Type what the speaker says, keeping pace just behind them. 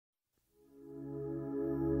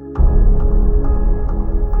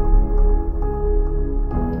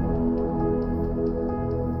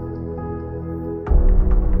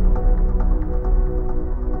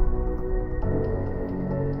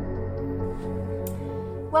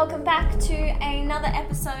Welcome back to another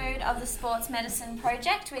episode of the Sports Medicine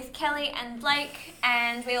Project with Kelly and Blake,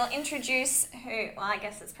 and we'll introduce I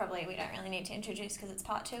guess it's probably, we don't really need to introduce because it's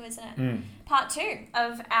part 2, isn't it? Part 2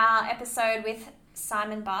 of our episode with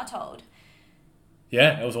Simon Bartold.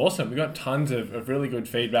 Yeah, it was awesome. We got tons of really good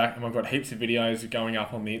feedback, and we've got heaps of videos going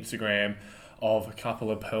up on the Instagram of a couple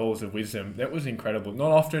of pearls of wisdom. That was incredible.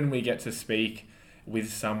 Not often we get to speak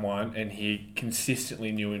with someone and hear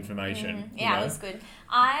consistently new information. It was good.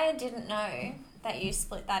 I didn't know that you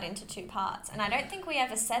split that into 2 parts, and I don't think we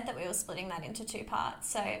ever said that we were splitting that into 2 parts,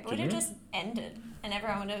 so it would have just ended and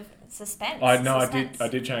everyone would have suspense. I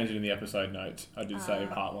did change it in the episode notes. I did say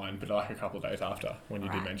part 1, but like a couple of days after when you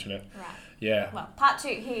did mention it. Right. Yeah. Well, part 2,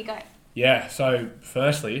 here you go. Yeah, so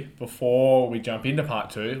firstly, before we jump into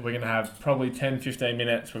part 2, we're going to have probably 10-15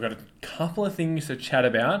 minutes. We've got a couple of things to chat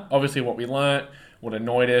about. Obviously what we learnt, what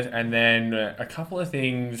annoyed us, and then a couple of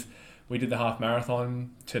things. We did the half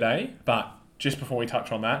marathon today, but just before we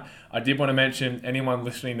touch on that, I did want to mention anyone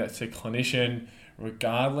listening that's a clinician,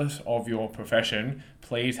 regardless of your profession,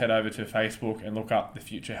 please head over to Facebook and look up the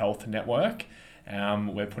Future Health Network.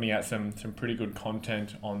 We're putting out some pretty good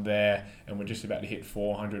content on there, and we're just about to hit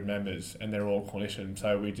 400 members, and they're all clinicians.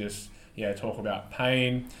 So we just talk about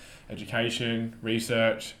pain, education,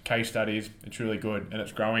 research, case studies. It's really good, and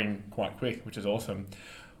it's growing quite quick, which is awesome.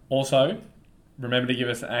 Also, remember to give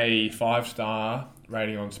us a 5-star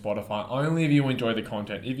rating on Spotify. Only if you enjoy the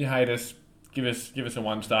content. If you hate us, give us a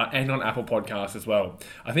 1-star, and on Apple Podcasts as well.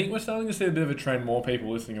 I think we're starting to see a bit of a trend, more people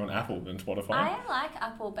listening on Apple than Spotify. I like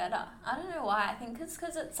Apple better. I don't know why. I think it's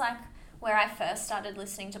because it's like where I first started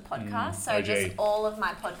listening to podcasts. So OG. Just all of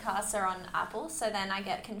my podcasts are on Apple. So then I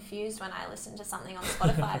get confused when I listen to something on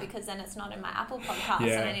Spotify because then it's not in my Apple podcast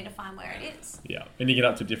and I need to find where it is. Yeah, and you get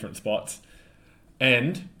up to different spots.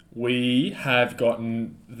 And we have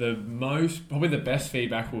gotten probably the best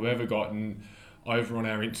feedback we've ever gotten over on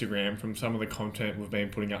our Instagram from some of the content we've been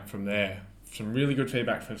putting up from there. Some really good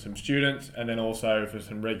feedback from some students and then also for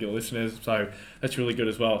some regular listeners. So that's really good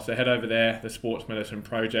as well. So head over there, the Sports Medicine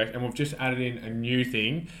Project, and we've just added in a new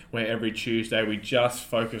thing where every Tuesday we just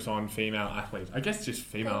focus on female athletes. I guess just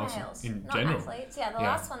females in not general. Athletes. Yeah, the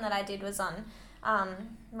last one that I did was on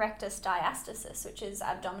rectus diastasis, which is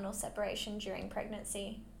abdominal separation during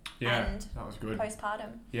pregnancy. Yeah, and that was good.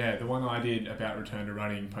 Postpartum. Yeah, the one I did about return to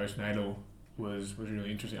running postnatal was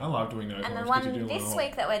really interesting. I love doing those. And the one this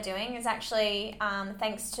week that we're doing is actually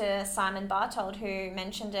thanks to Simon Bartold, who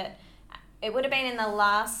mentioned it. It would have been in the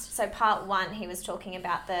last, so part 1, he was talking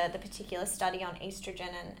about the particular study on estrogen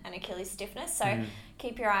and Achilles stiffness. So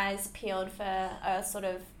keep your eyes peeled for a sort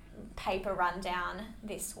of paper rundown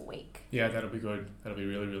this week. Yeah, that'll be good. That'll be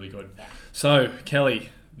really, really good. Yeah. So, Kelly,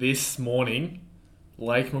 this morning,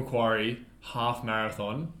 Lake Macquarie half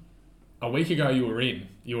marathon. A week ago you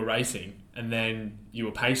were racing, and then you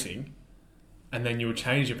were pacing, and then you would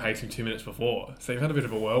change your pacing 2 minutes before. So you've had a bit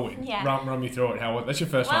of a whirlwind. Yeah. Run me through it. That's your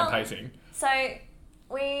first time pacing. So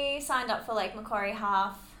we signed up for Lake Macquarie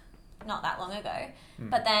half not that long ago,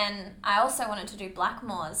 but then I also wanted to do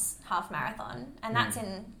Blackmore's half marathon, and that's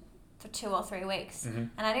in for 2 or 3 weeks,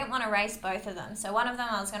 and I didn't want to race both of them. So one of them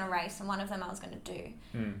I was going to race and one of them I was going to do.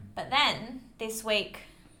 But then this week,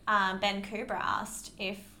 Ben Kubra asked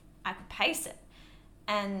if I could pace it,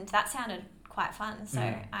 and that sounded quite fun. So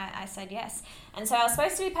I said yes. And so I was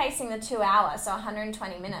supposed to be pacing the 2 hours, so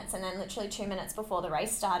 120 minutes, and then literally 2 minutes before the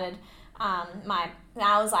race started, I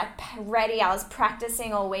was like ready. I was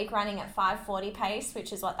practicing all week running at 5:40 pace,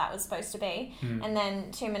 which is what that was supposed to be. And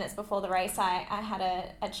then 2 minutes before the race, I had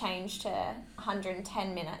a change to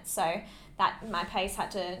 110 minutes. So that my pace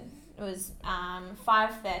was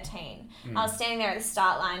 5:13. I was standing there at the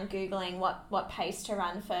start line Googling what pace to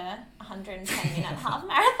run for 110-minute half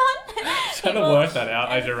marathon. Trying to work that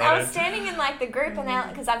out as you're running. I was standing in like the group, and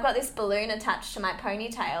because I've got this balloon attached to my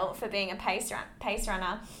ponytail for being a pace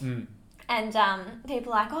runner. And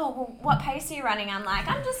people are like, oh, well, what pace are you running? I'm like,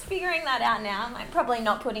 I'm just figuring that out now. I'm like probably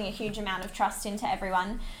not putting a huge amount of trust into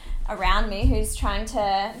everyone around me who's trying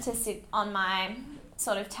to sit on my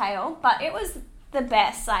sort of tail. But it was the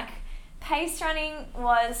best. Like, pace running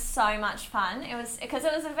was so much fun. It was because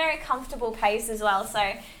it was a very comfortable pace as well.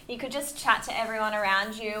 So you could just chat to everyone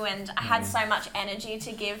around you, and I had so much energy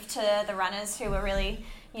to give to the runners who were really,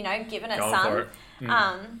 giving it some.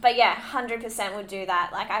 But yeah, 100% would do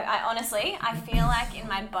that. Like I honestly, I feel like in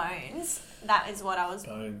my bones, that is what I was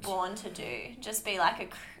born to do. Just be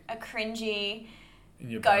like a cringy,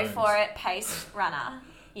 go for it, pace runner.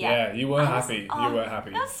 Yeah, you were happy. You were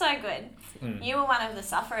happy. That's so good. You were one of the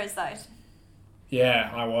sufferers though.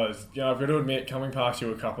 Yeah, I was. I've got to admit, coming past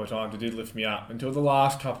you a couple of times, it did lift me up. Until the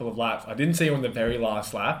last couple of laps. I didn't see you on the very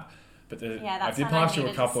last lap, but I did pass you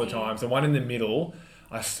a couple of times. The one in the middle,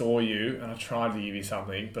 I saw you and I tried to give you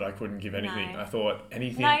something, but I couldn't give anything. I thought,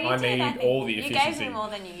 anything, I need all the efficiency. You gave me more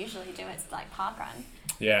than you usually do. It's like parkrun.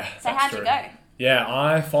 Yeah, so how'd you go? Yeah,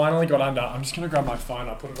 I finally got under. I'm just going to grab my phone.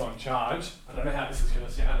 I'll put it on charge. I don't know how this is going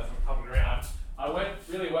to sound as I'm coming around. I went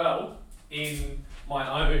really well in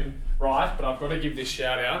my own right, but I've got to give this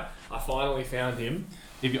shout out. I finally found him.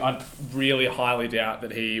 I really highly doubt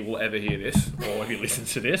that he will ever hear this or he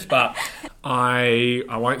listens to this, but I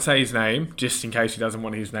won't say his name just in case he doesn't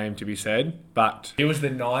want his name to be said, but he was the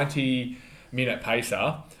 90-minute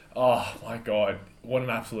pacer. Oh my God, what an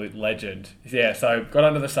absolute legend. Yeah, so got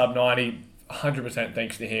under the sub 90, 100%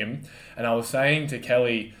 thanks to him. And I was saying to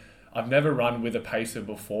Kelly, I've never run with a pacer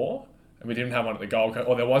before, and we didn't have one at the Gold Coast,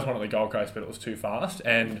 or there was one at the Gold Coast, but it was too fast.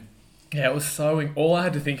 And yeah, it was all I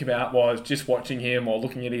had to think about was just watching him or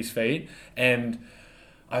looking at his feet. And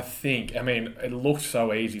it looked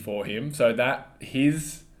so easy for him. So that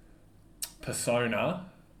his persona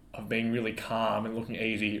of being really calm and looking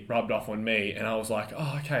easy rubbed off on me. And I was like,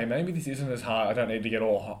 oh, okay, maybe this isn't as hard. I don't need to get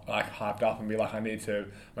all hyped up and be like, I need to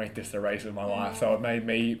make this the race of my life. So it made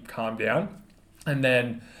me calm down. And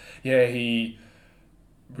then, yeah, he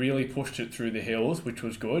really pushed it through the hills, which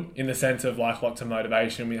was good in the sense of like lots of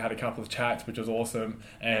motivation. We had a couple of chats, which was awesome.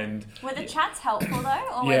 And were the chats helpful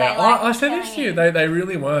though? Or were they I said this to you. They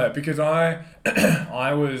really were, because I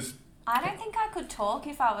don't think I could talk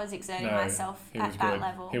if I was exerting myself at that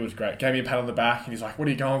level. He was great. Gave me a pat on the back and he's like, what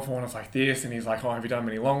are you going for? And I was like, this. And he's like, oh, have you done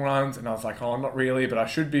many long runs? And I was like, oh, not really, but I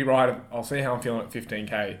should be right. I'll see how I'm feeling at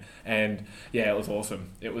 15K. And yeah, it was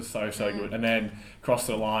awesome. It was so good. And then crossed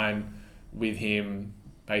the line with him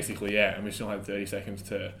basically, yeah, and we still had 30 seconds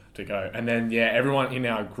to go. And then, yeah, everyone in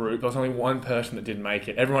our group, there was only one person that didn't make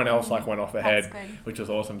it. Everyone else went off ahead, which was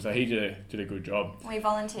awesome. So he did a good job. We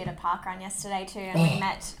volunteered at Parkrun yesterday too, and we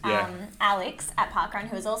met Alex at Parkrun,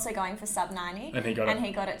 who was also going for sub 90. And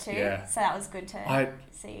he got it too. Yeah. So that was good to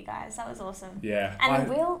see you guys. That was awesome. Yeah. And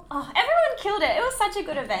everyone killed it. It was such a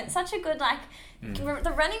good event. Such a good,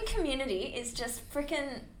 the running community is just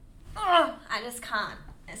freaking, I just can't.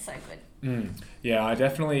 It's so good. Yeah, I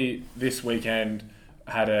definitely this weekend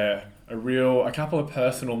had a couple of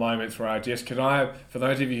personal moments where for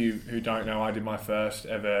those of you who don't know, I did my first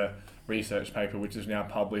ever research paper, which is now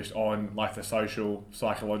published on like the social,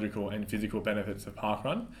 psychological and physical benefits of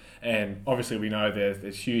parkrun. And obviously we know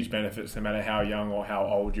there's huge benefits no matter how young or how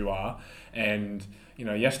old you are. And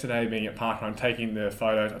yesterday being at parkrun, taking the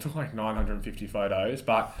photos, I took like 950 photos,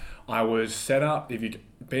 but I was set up, if you've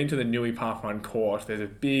been to the Newey Parkrun course, there's a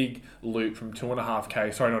big loop from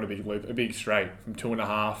 2.5k, sorry, not a big loop, a big straight from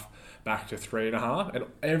 2.5 back to 3.5, and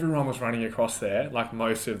everyone was running across there, like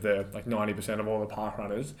most of the, like 90% of all the park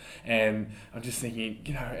runners. And I'm just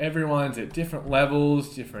thinking, everyone's at different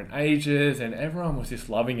levels, different ages, and everyone was just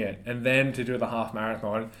loving it. And then to do the half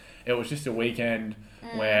marathon, it was just a weekend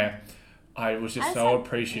where I was just so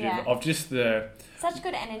appreciative of just such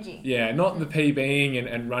good energy. Yeah, not the PBing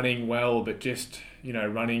and running well, but just,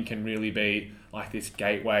 running can really be like this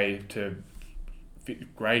gateway to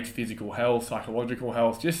great physical health, psychological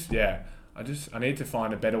health. I need to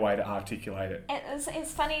find a better way to articulate it.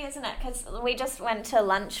 It's funny, isn't it? Because we just went to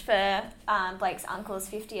lunch for Blake's uncle's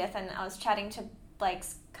 50th, and I was chatting to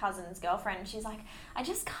Blake's cousin's girlfriend. She's like, I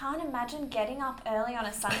just can't imagine getting up early on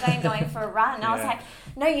a Sunday and going for a run. And I was like,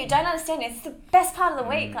 no, you don't understand. It's the best part of the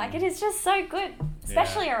week. Like, it is just so good,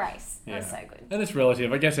 especially a race. It was so good. And it's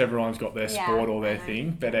relative. I guess everyone's got their sport or their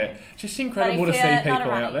thing, but it's just incredible to see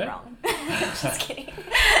people out there. Just kidding.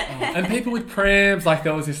 And people with prams, like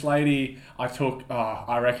there was this lady, I took,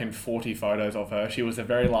 I reckon 40 photos of her. She was the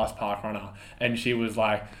very last park runner, and she was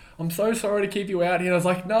like, I'm so sorry to keep you out here. And I was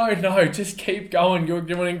like, no, just keep going. You're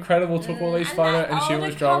doing incredible. Took all these photos, and she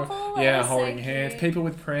was driving. Yeah, holding hands. People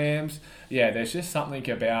with prams. Yeah, there's just something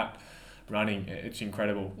about running. It's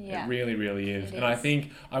incredible. Yeah. It really, really is. And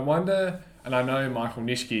I wonder, and I know Michael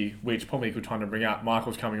Nishke, which probably a good time to bring up.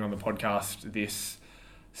 Michael's coming on the podcast this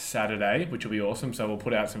Saturday, which will be awesome. So we'll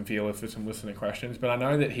put out some feelers for some listener questions. But I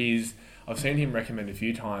know that I've seen him recommend a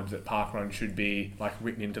few times that parkrun should be like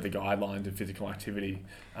written into the guidelines of physical activity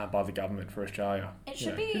by the government for Australia. It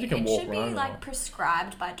should be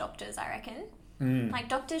prescribed by doctors, I reckon. Like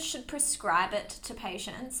doctors should prescribe it to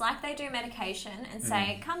patients like they do medication and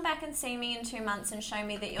say, come back and see me in 2 months and show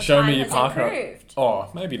me that your time has improved. Oh,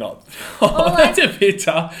 maybe not. That's a bit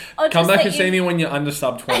tough. Come back and see me when you're under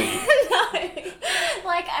sub 20.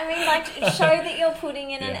 Show that you're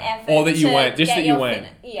putting in an effort. Or that you went. Just that you went.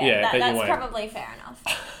 That's probably fair enough.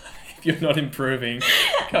 if you're not improving.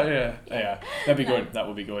 Yeah, that'd be good. That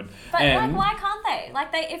would be good. But why can't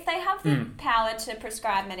they? If they have the power to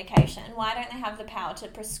prescribe medication, why don't they have the power to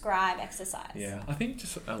prescribe exercise? Yeah, I think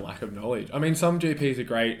just a lack of knowledge. I mean, some GPs are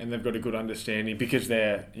great and they've got a good understanding because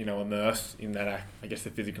they're, immersed in that, I guess, the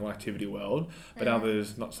physical activity world, but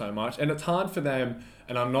others not so much. And it's hard for them,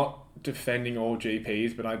 and I'm not defending all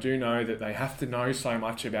GPs, but I do know that they have to know so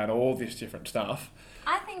much about all this different stuff.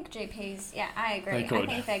 I think GPs, I agree. I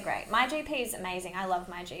think they're great. My GP is amazing. I love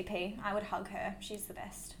my GP. I would hug her. She's the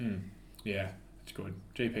best. Yeah, it's good.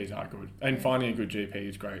 GPs are good. And finding a good GP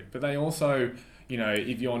is great. But they also,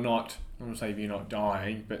 if you're not, I don't want to say if you're not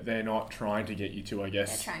dying, but they're not trying to get you to, I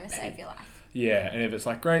guess. They're trying to save your life. Yeah, and if it's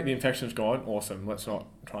like, great, the infection's gone, awesome. Let's not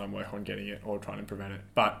try and work on getting it or trying to prevent it.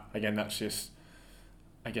 But again, that's just,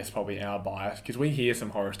 I guess, probably our bias, because we hear some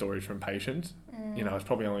horror stories from patients. It's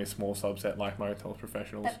probably only a small subset like most health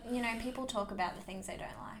professionals. But, people talk about the things they don't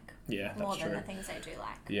like. Yeah, that's more true. than the things they do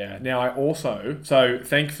like. Yeah. Now, I also,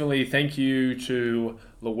 thankfully, thank you to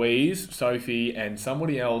Louise, Sophie, and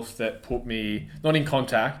somebody else that put me, not in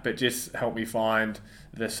contact, but just helped me find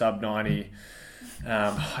the sub 90.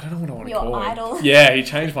 I don't know what I want to call Your idol. it. Yeah, he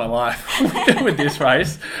changed my life with this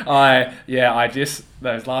race.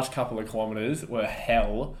 Those last couple of kilometres were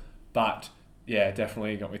hell, but yeah,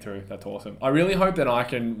 definitely got me through. That's awesome. I really hope that I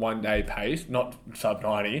can one day pace, not sub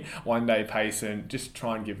 90, one day pace and just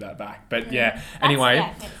try and give that back. But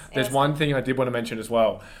anyway, there's one thing I did want to mention as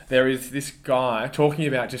well. There is this guy talking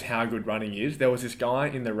about just how good running is. There was this guy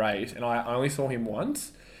in the race, and I only saw him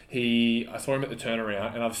once. I saw him at the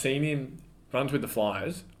turnaround, and I've seen him runs with the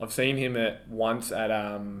Flyers. I've seen him once at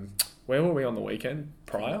where were we on the weekend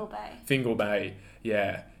prior? Fingal Bay.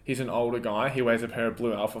 Yeah. He's an older guy. He wears a pair of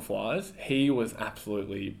blue Alpha Flyers. He was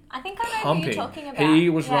absolutely pumping. Who you're talking about. He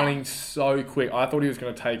was running so quick. I thought he was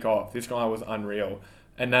going to take off. This guy was unreal.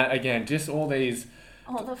 And that, again, just all these...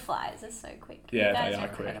 All the Flyers are so quick. Yeah, they are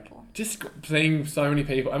incredible. Quick. Just seeing so many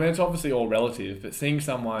people... I mean, it's obviously all relative, but seeing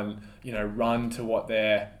someone, run to what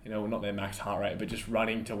their... not their max heart rate, but just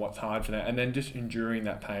running to what's hard for them, and then just enduring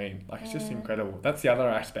that pain. It's just incredible. That's the other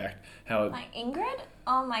aspect. Like Ingrid?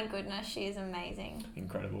 Oh my goodness, she is amazing.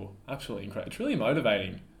 Incredible. Absolutely incredible. It's really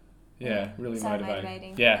motivating. Yeah, really so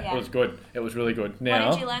motivating. Yeah, it was good. It was really good. Now,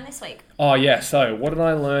 what did you learn this week? Oh, yeah. So, what did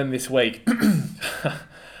I learn this week?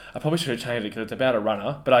 I probably should have changed it because it's about a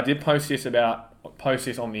runner, but I did post this on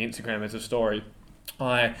the Instagram as a story.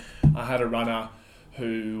 I had a runner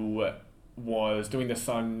who was doing the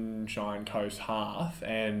Sunshine Coast half,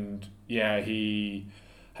 and he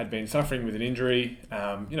had been suffering with an injury,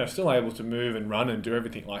 still able to move and run and do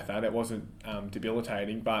everything like that. It wasn't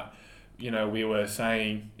debilitating, but we were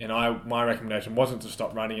saying, and my recommendation wasn't to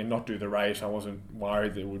stop running and not do the race. I wasn't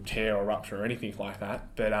worried that it would tear or rupture or anything like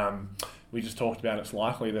that, but we just talked about it's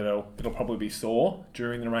likely that it'll probably be sore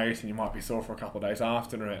during the race, and you might be sore for a couple of days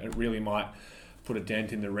after, and it really might put a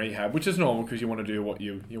dent in the rehab, which is normal because you want to do what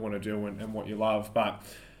you want to do and what you love. But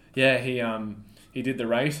yeah, he did the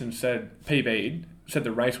race and said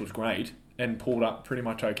the race was great and pulled up pretty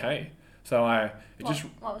much okay. So what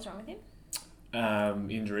was wrong with him?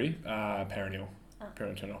 Injury, perineal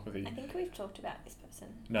tendinopathy. I think we've talked about this person.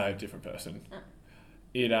 No, different person. Oh.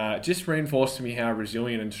 It just reinforced to me how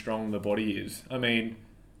resilient and strong the body is. I mean,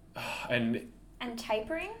 and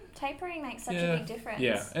tapering makes such a big difference.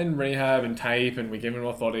 Yeah, and rehab and tape, and we give an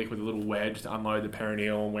orthotic with a little wedge to unload the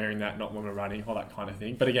perineal, and wearing that not when we're running, all that kind of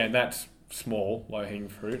thing. But again, that's small, low-hanging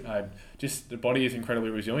fruit. The body is incredibly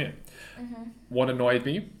resilient. Mm-hmm. What annoyed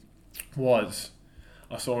me was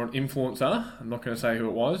I saw an influencer, I'm not going to say who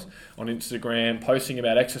it was, on Instagram posting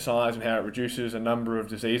about exercise and how it reduces a number of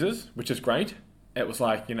diseases, which is great. It was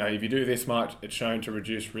like, if you do this much, it's shown to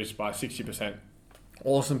reduce risk by 60%.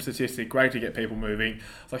 Awesome statistic, great to get people moving.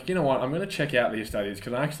 It's like, you know what, I'm going to check out these studies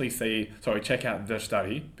because I actually check out the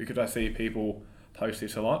study because I see people post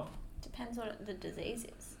this a lot. Depends what the disease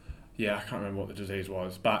is. Yeah, I can't remember what the disease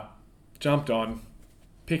was, but jumped on,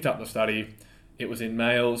 picked up the study. It was in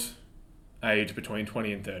males aged between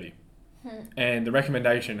 20 and 30. And the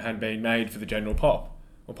recommendation had been made for the general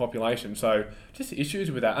population. So just issues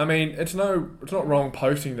with that. I mean, it's not wrong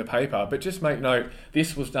posting the paper, but just make note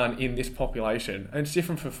this was done in this population, and it's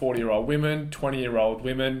different for 40-year-old women, 20-year-old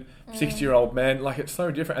women, 60-year-old men. Like, it's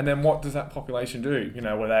so different. And then what does that population do?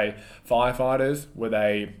 Were they firefighters? Were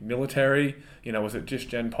they military? Was it just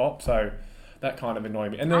gen pop? So that kind of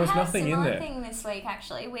annoyed me. And there was nothing in there. I had a similar thing this week,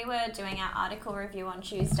 actually. We were doing our article review on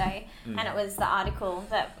Tuesday, and it was the article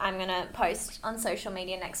that I'm going to post on social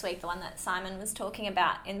media next week, the one that Simon was talking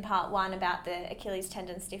about in part 1 about the Achilles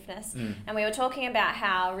tendon stiffness. And we were talking about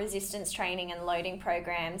how resistance training and loading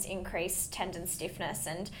programs increase tendon stiffness,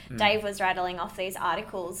 and Dave was rattling off these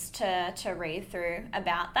articles to read through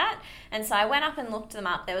about that. And so I went up and looked them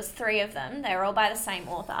up. There was 3 of them. They were all by the same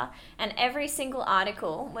author, and every single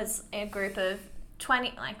article was a group of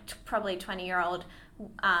 20, probably 20-year-old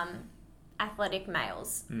athletic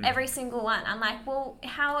males. Every single one. I'm like, well,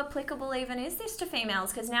 how applicable even is this to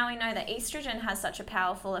females? Because now we know that estrogen has such a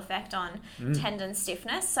powerful effect on tendon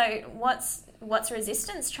stiffness. So what's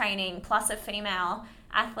resistance training plus a female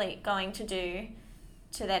athlete going to do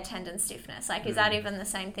to their tendon stiffness? Like, is that even the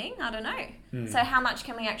same thing? I don't know. So how much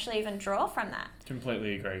can we actually even draw from that?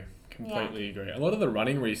 Completely agree. Agree. A lot of the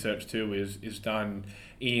running research too is done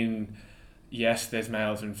in, yes, there's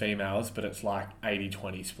males and females, but it's like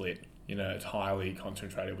 80-20 split. You know, it's highly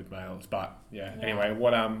concentrated with males. But anyway,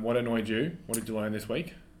 what annoyed you? What did you learn this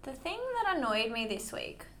week? The thing that annoyed me this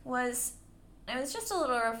week was, it was just a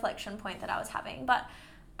little reflection point that I was having, but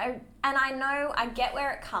I get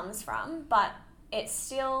where it comes from, but it's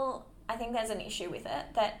still, I think there's an issue with it,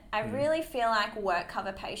 that I really feel like work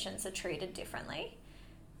cover patients are treated differently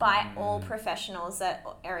by all professionals that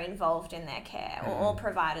are involved in their care, or all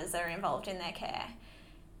providers that are involved in their care.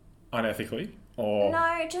 Unethically? Or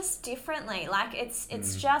no, just differently. Like,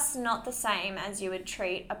 it's just not the same as you would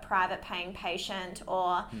treat a private paying patient,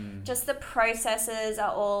 or just the processes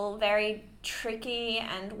are all very tricky,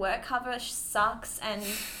 and work cover sucks, and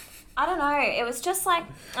I don't know. It was just like,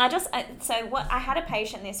 I had a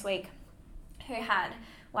patient this week who had,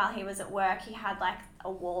 while he was at work, he had like a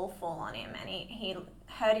wall fall on him, and he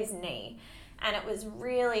hurt his knee, and it was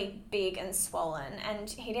really big and swollen, and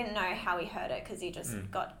he didn't know how he hurt it because he just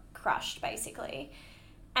got crushed basically.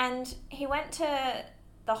 And he went to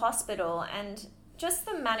the hospital, and just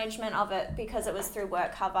the management of it, because it was through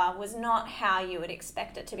work cover, was not how you would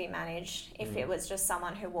expect it to be managed if it was just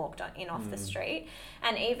someone who walked in off the street.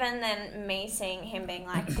 And even then, me seeing him being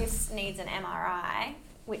like, this needs an MRI,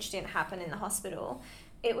 which didn't happen in the hospital,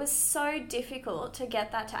 it was so difficult to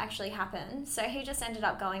get that to actually happen. So he just ended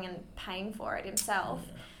up going and paying for it himself.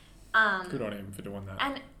 Good on him for doing that.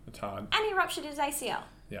 And it's hard. And he ruptured his ACL.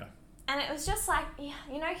 Yeah. And it was just like,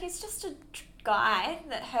 you know, he's just a guy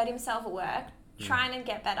that hurt himself at work, trying to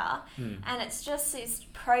get better. And it's just these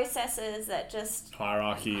processes that just...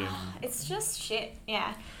 hierarchy and... it's just shit,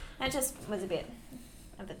 yeah. And it just was a bit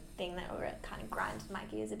of a thing that kind of grinded my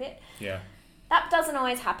gears a bit. Yeah. That doesn't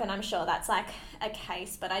always happen, I'm sure. That's like a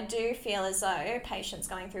case. But I do feel as though patients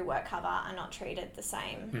going through work cover are not treated the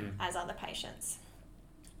same as other patients.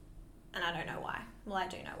 And I don't know why. Well, I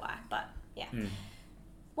do know why, but yeah.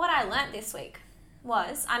 What I learnt this week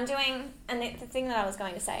was I'm doing, and the thing that I was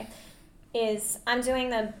going to say is I'm doing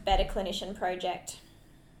the Better Clinician Project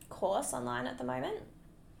course online at the moment.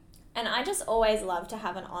 And I just always love to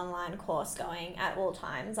have an online course going at all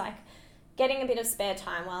times. Like, getting a bit of spare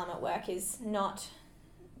time while I'm at work is not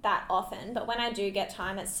that often, but when I do get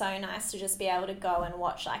time, it's so nice to just be able to go and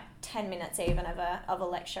watch like 10 minutes even of a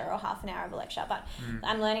lecture, or half an hour of a lecture. But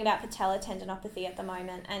I'm learning about patellar tendinopathy at the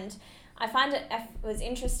moment, and I find it was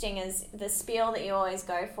interesting as the spiel that you always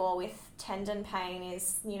go for with tendon pain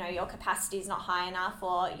is, you know, your capacity is not high enough,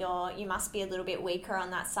 or you must be a little bit weaker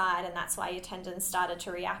on that side, and that's why your tendons started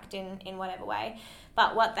to react in whatever way.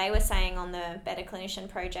 But what they were saying on the Better Clinician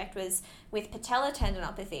Project was, with patellar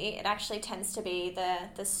tendinopathy, it actually tends to be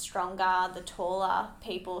the stronger, the taller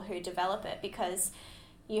people who develop it, because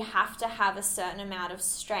you have to have a certain amount of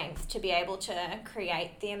strength to be able to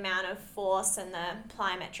create the amount of force and the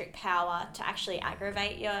plyometric power to actually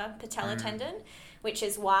aggravate your patellar tendon, which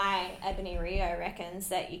is why Ebony Rio reckons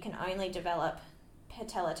that you can only develop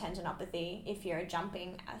patellar tendinopathy if you're a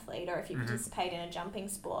jumping athlete, or if you participate in a jumping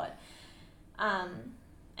sport.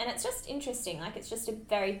 And it's just interesting, like, it's just a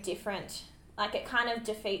very different, like, it kind of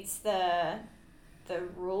defeats the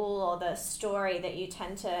rule or the story that you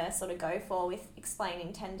tend to sort of go for with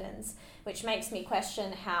explaining tendons, which makes me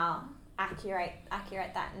question how accurate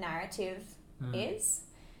that narrative is.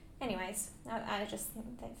 Anyways, I just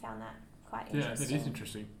think they found that quite interesting. Yeah, it is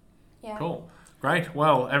interesting. Yeah. Cool. Great.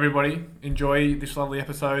 Well, everybody, enjoy this lovely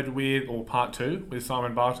episode or part 2 with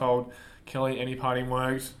Simon Bartold. Kelly, any parting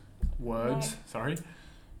words? No. Sorry.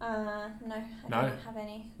 No, I don't have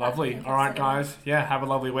any. Lovely. All right, guys. Yeah, have a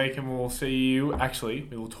lovely week, and we'll see you. Actually,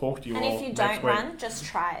 we will talk to you all next week. And if you don't run, just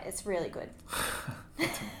try it. It's really good.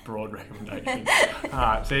 That's a broad recommendation. All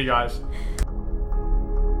right, see you guys.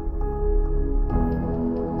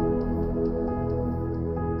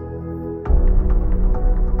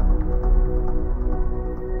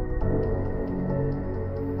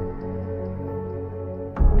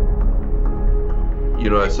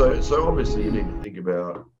 So obviously you need to think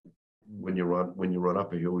about when you run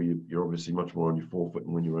up a hill, you're obviously much more on your forefoot,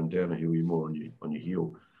 and when you run down a hill, you're more on your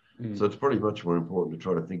heel. So it's probably much more important to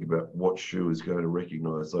try to think about what shoe is going to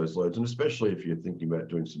recognise those loads, and especially if you're thinking about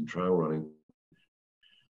doing some trail running,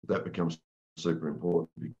 that becomes super important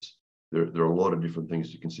because there are a lot of different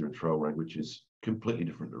things to consider in trail running, which is completely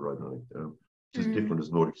different to road running. It's as different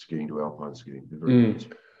as Nordic skiing to alpine skiing. They're very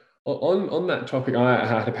different. On that topic, I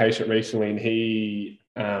had a patient recently, and he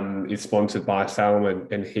is sponsored by Salomon,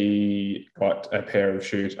 and he got a pair of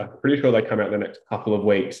shoes. I'm pretty sure they come out in the next couple of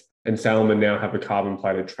weeks, and Salomon now have a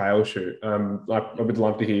carbon-plated trail shoe. I would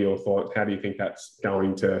love to hear your thoughts. How do you think that's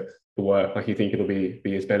going to work? Like, you think it'll be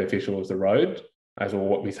as beneficial as the road, as or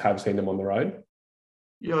what we have seen them on the road?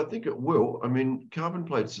 Yeah, I think it will. I mean, carbon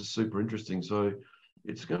plates are super interesting. So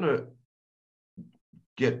it's going to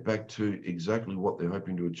get back to exactly what they're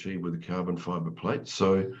hoping to achieve with the carbon fiber plate.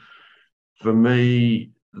 So for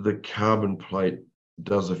me, the carbon plate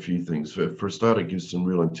does a few things. For a start, it gives some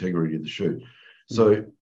real integrity to the shoe. So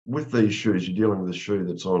with these shoes, you're dealing with a shoe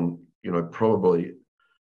that's on, probably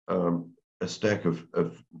a stack of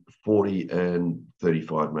 40 and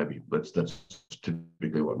 35, maybe. That's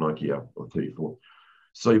typically what Nike are, or 34.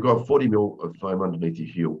 So you've got 40 mil of foam underneath your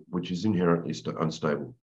heel, which is inherently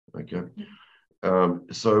unstable. Okay.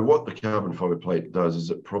 So what the carbon fiber plate does is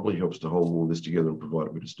it probably helps to hold all this together and provide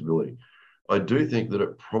a bit of stability. I do think that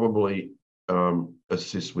it probably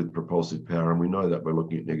assists with propulsive power, and we know that by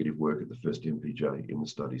looking at negative work at the first MPJ in the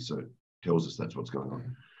study, so it tells us that's what's going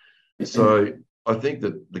on. So I think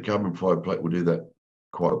that the carbon fiber plate will do that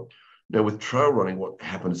quite well. Now, with trail running, what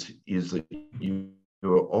happens is that you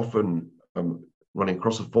are often running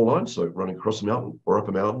across a fall line, so running across a mountain or up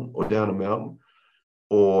a mountain or down a mountain,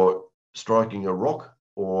 or striking a rock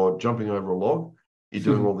or jumping over a log. You're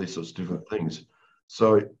doing all these sorts of different things.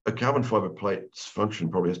 So a carbon fiber plate's function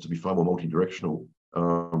probably has to be far more multi-directional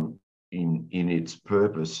in its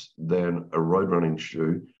purpose than a road running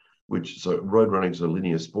shoe, so road running is a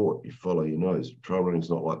linear sport. You follow your nose. Trail running is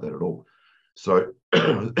not like that at all. So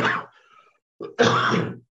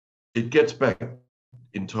it gets back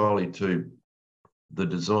entirely to the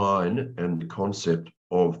design and the concept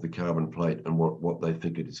of the carbon plate and what they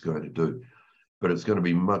think it is going to do. But it's going to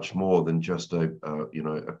be much more than just a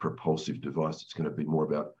propulsive device. It's going to be more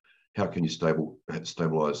about how can you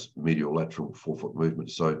stabilize medial lateral forefoot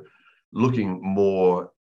movement. So looking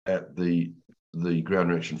more at the ground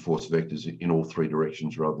direction force vectors in all three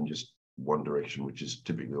directions rather than just one direction, which is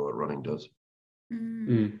typically what running does.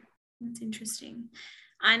 That's interesting.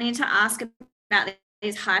 I need to ask about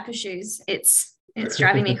these hyper shoes. It's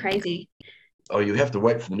driving me crazy. Oh, you have to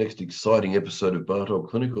wait for the next exciting episode of Bartold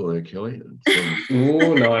Clinical there, Kelly.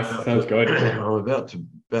 Oh, nice. Sounds good. I'm about to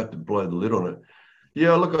blow the lid on it.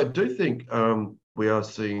 Yeah, look, I do think we are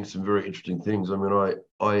seeing some very interesting things. I mean,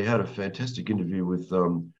 I had a fantastic interview with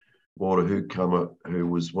Walter Hoogkammer, who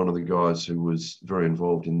was one of the guys who was very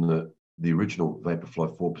involved in the original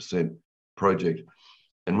Vaporfly 4% project.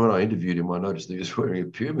 And when I interviewed him, I noticed that he was wearing a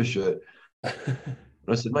Puma shirt.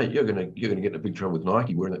 And I said, mate, you're gonna get in a big trouble with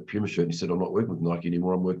Nike wearing that Puma shirt. And he said, I'm not working with Nike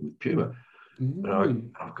anymore. I'm working with Puma.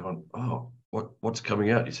 And I've gone, oh, what's coming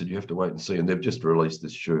out? He said, you have to wait and see. And they've just released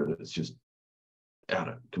this shirt, and it's just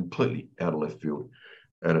completely out of left field.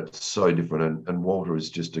 And it's so different. And Walter is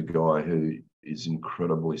just a guy who is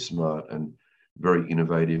incredibly smart and very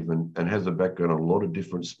innovative and has a background in a lot of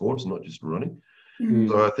different sports, not just running.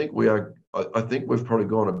 So I think I think we've probably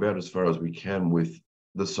gone about as far as we can with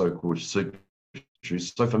the so-called super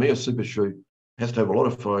shoes. So for me, a super shoe has to have a lot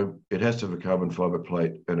of foam, it has to have a carbon fiber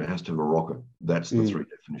plate, and it has to have a rocker. That's the three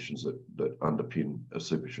definitions that underpin a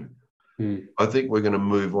super shoe. I think we're going to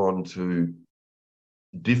move on to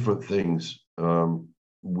different things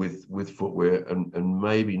with footwear and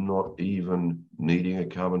maybe not even needing a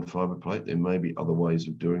carbon fiber plate. There may be other ways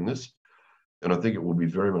of doing this. And I think it will be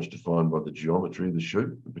very much defined by the geometry of the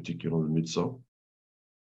shoe, in particular the midsole,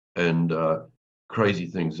 and crazy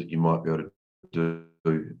things that you might be able to do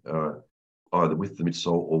either with the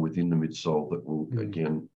midsole or within the midsole that will,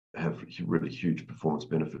 again, have really huge performance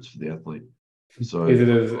benefits for the athlete. So, is it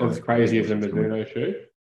as crazy as the Mizuno shoe?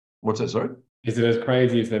 What's that, sorry? Is it as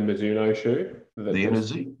crazy as the Mizuno shoe? The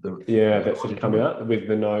Energy? That's sort of come out with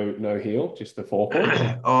the no heel, just the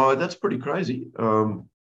forefoot. Oh, that's pretty crazy.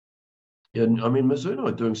 Yeah, I mean, Mizuno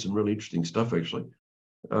are doing some really interesting stuff, actually.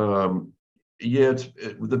 The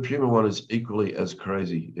Puma one is equally as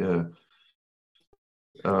crazy, yeah.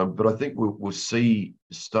 But I think we'll see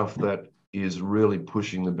stuff that is really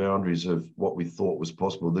pushing the boundaries of what we thought was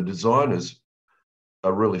possible. The designers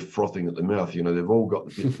are really frothing at the mouth. They've all got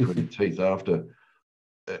the bit of pretty teeth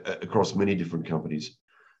across many different companies.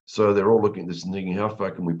 So they're all looking at this and thinking, how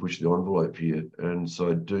far can we push the envelope here? And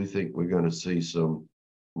so I do think we're going to see some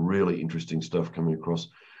really interesting stuff coming across.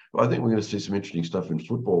 But I think we're going to see some interesting stuff in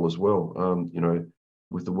football as well.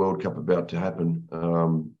 With the World Cup about to happen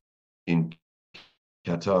in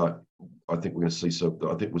Qatar, I think we're going to see some.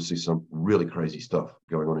 I think we'll see some really crazy stuff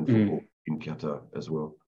going on in football in Qatar as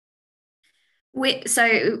well.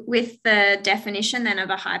 So with the definition then of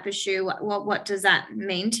a hyper shoe, what does that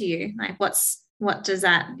mean to you? Like what does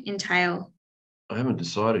that entail? I haven't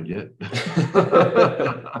decided yet.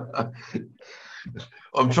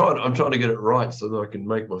 I'm trying to get it right so that I can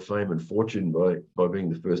make my fame and fortune by being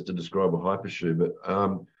the first to describe a hyper shoe.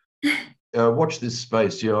 But watch this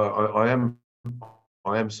space. Yeah, I am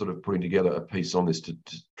sort of putting together a piece on this to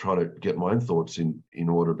try to get my own thoughts in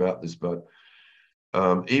order about this. But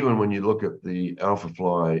even when you look at the Alpha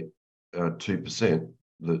Fly 2%,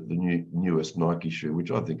 the newest Nike shoe, which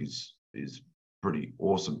I think is pretty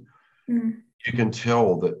awesome, you can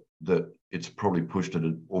tell that it's probably pushed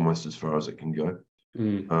it almost as far as it can go.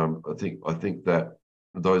 I think that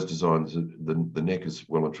those designs, the neck has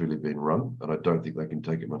well and truly been run, and I don't think they can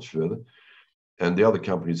take it much further. And the other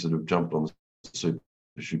companies that have jumped on the super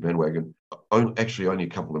shoe bandwagon, actually only a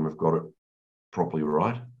couple of them have got it properly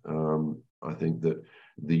right. I think that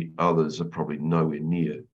the others are probably nowhere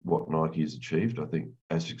near what Nike has achieved. I think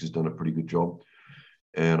ASICS has done a pretty good job.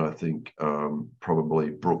 And I think probably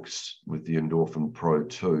Brooks with the Endorphin Pro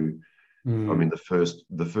 2. I mean, the first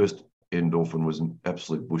Endorphin was an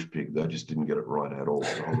absolute bush pig. They just didn't get it right at all.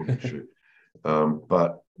 The whole shoe.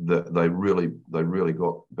 But they really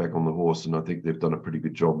got back on the horse, and I think they've done a pretty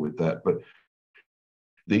good job with that. But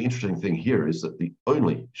the interesting thing here is that the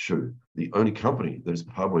only company that has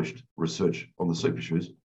published research on the super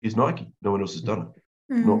shoes is Nike. No one else has done it.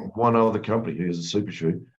 Not one other company who has a super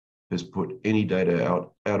shoe has put any data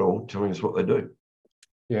out at all telling us what they do.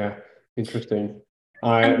 Yeah, interesting.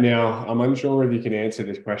 Now, I'm unsure if you can answer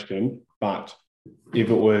this question, but if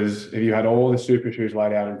you had all the super shoes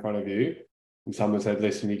laid out in front of you and someone said,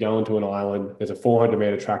 listen, you go onto an island, there's a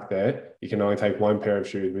 400-meter track there, you can only take one pair of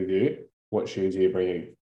shoes with you, what shoes are you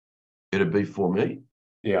bringing? It'd be for me?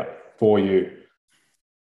 Yeah, for you.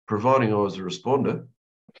 Providing I was a responder,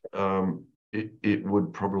 it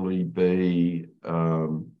would probably be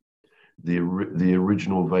the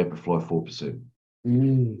original Vaporfly 4%.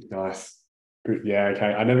 Nice. Yeah,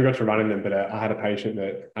 okay. I never got to run in them, but I had a patient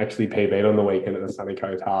that actually PB'd on the weekend at the Sunny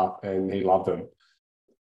Coast Half, and he loved them.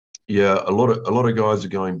 Yeah, a lot of guys are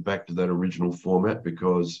going back to that original format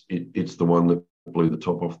because it's the one that blew the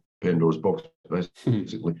top off Pandora's box,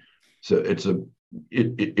 basically. So it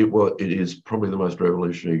is probably the most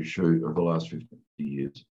revolutionary shoe of the last 50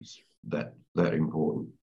 years. It's that important.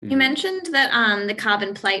 You mentioned that the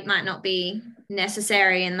carbon plate might not be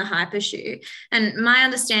necessary in the hyper shoe, and my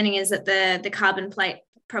understanding is that the carbon plate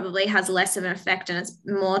probably has less of an effect, and it's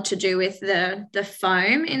more to do with the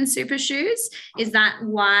foam in super shoes. Is that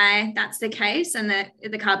why that's the case, and that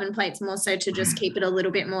the carbon plate's more so to just keep it a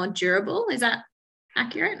little bit more durable? Is that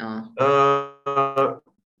accurate? Or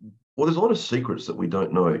well, there's a lot of secrets that we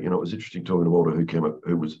don't know. You know, it was interesting talking to Walter,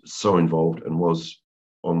 who was so involved and was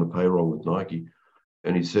on the payroll with Nike.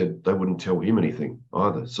 And he said they wouldn't tell him anything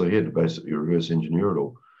either. So he had to basically reverse engineer it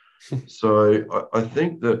all. So I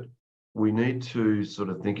think that we need to sort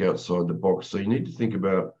of think outside the box. So you need to think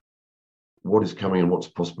about what is coming and what's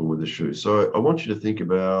possible with the shoe. So I want you to think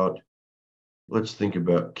about, let's think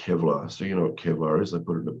about Kevlar. So you know what Kevlar is. They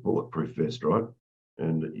put it in a bulletproof vest, right?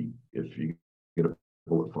 And if you get a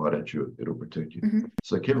bullet fired at you, it'll protect you.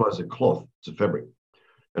 So Kevlar is a cloth. It's a fabric.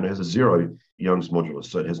 And it has a 0 Young's modulus.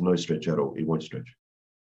 So it has no stretch at all. It won't stretch.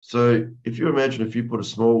 So if you put a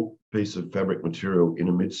small piece of fabric material in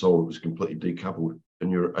a midsole that was completely decoupled and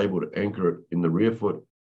you're able to anchor it in the rear foot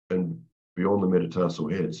and beyond the metatarsal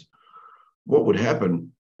heads, what would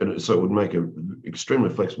happen, and so it would make an extremely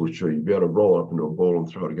flexible shoe. You'd be able to roll it up into a ball and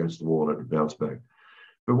throw it against the wall and it would bounce back.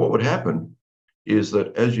 But what would happen is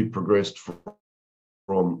that as you progressed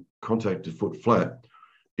from contact to foot flat,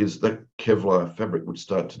 is that Kevlar fabric would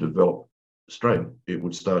start to develop strain. It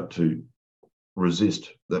would start to resist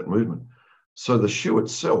that movement. So the shoe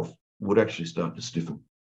itself would actually start to stiffen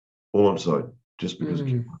all on its own, just because of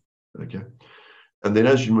Kevlar. Okay. And then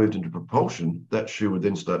as you moved into propulsion, that shoe would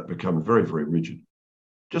then start to become very, very rigid,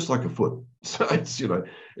 just like a foot. So it's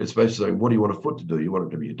basically saying, what do you want a foot to do? You want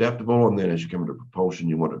it to be adaptable, and then as you come into propulsion,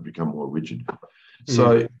 you want it to become more rigid.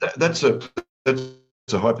 So that's a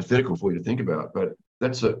hypothetical for you to think about, but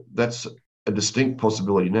that's a distinct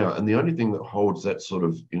possibility now. And the only thing that holds that sort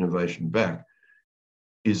of innovation back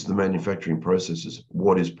is the manufacturing processes.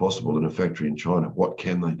 What is possible in a factory in China? What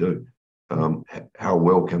can they do? how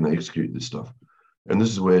well can they execute this stuff? And this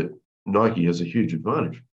is where Nike has a huge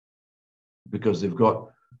advantage, because they've got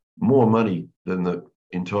more money than the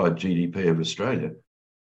entire GDP of Australia,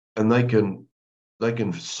 and they can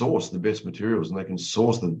source the best materials, and they can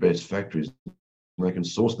source the best factories, and they can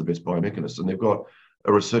source the best biomechanists, and they've got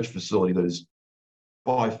a research facility that is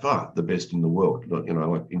by far the best in the world. Like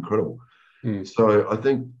incredible. So I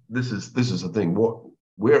think this is the thing.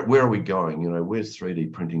 Where are we going? Where's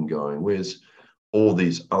 3D printing going? Where's all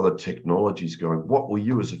these other technologies going? What will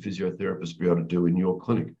you as a physiotherapist be able to do in your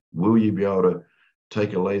clinic? Will you be able to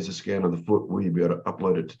take a laser scan of the foot? Will you be able to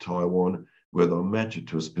upload it to Taiwan, where they'll match it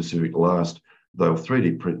to a specific last? They'll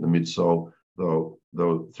 3D print the midsole. They'll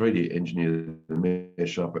 3D engineer the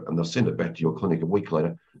mesh up, and they'll send it back to your clinic a week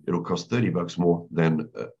later. It'll cost $30 more than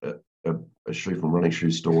a shoe from Running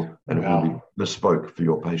Shoe Store, and it will be bespoke for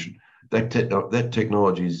your patient. That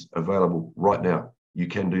technology is available right now. You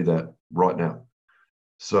can do that right now.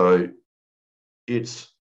 So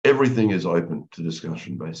everything is open to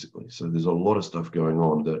discussion, basically. So there's a lot of stuff going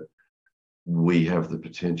on that we have the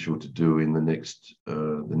potential to do in the next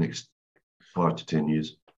 5 to 10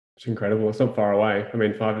 years. It's incredible. It's not far away. I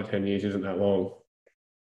mean, 5 to 10 years isn't that long.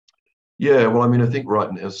 Yeah, well, I mean, I think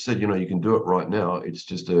right now, as I said, you can do it right now. It's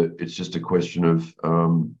just a question of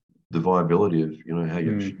the viability of how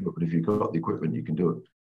you actually do it. But if you've got the equipment, you can do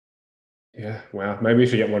it. Yeah, wow. Maybe we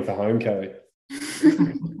should get one for home, Kelly.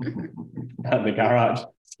 Out in the garage,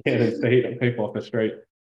 scanning feet and people off the street.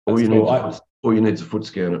 All you need is a foot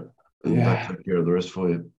scanner, and they take care of the rest for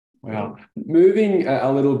you. Wow. Moving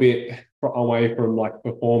a little bit away from like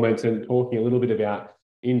performance and talking a little bit about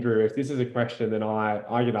injury risk. This is a question that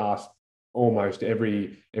I get asked almost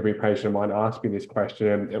every patient of mine asked me this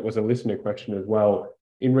question. It was a listener question as well.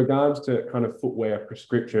 In regards to kind of footwear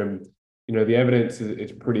prescription, the evidence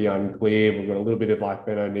is pretty unclear. We've got a little bit of like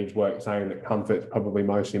Ben O'Neill's work saying that comfort's probably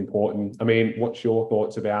most important. I mean, what's your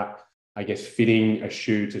thoughts about, I guess, fitting a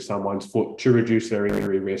shoe to someone's foot to reduce their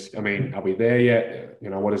injury risk? I mean, are we there yet?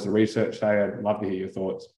 What does the research say? I'd love to hear your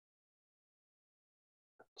thoughts.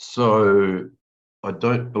 So I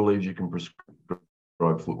don't believe you can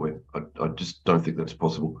prescribe footwear. I just don't think that's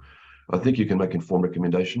possible. I think you can make informed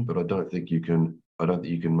recommendation, but I don't think you can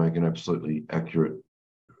make an absolutely accurate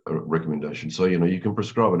recommendation. So you can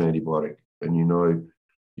prescribe an antibiotic, and you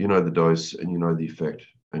know the dose, and you know the effect,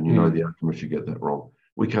 and you know the outcome if you get that wrong.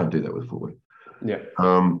 We can't do that with footwear. Yeah.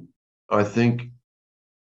 I think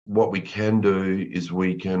what we can do is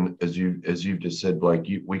we can, as you've just said,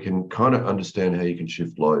 Blake, we can kind of understand how you can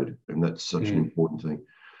shift load, and that's such an important thing.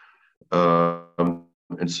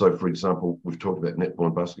 And so, for example, we've talked about netball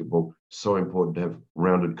and basketball. So important to have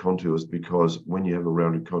rounded contours, because when you have a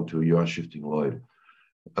rounded contour, you are shifting load.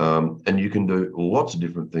 And you can do lots of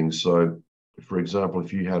different things. So, for example,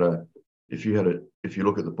 if you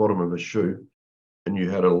look at the bottom of a shoe, and you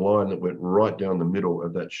had a line that went right down the middle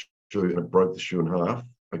of that shoe, and it broke the shoe in half,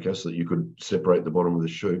 okay, so that you could separate the bottom of the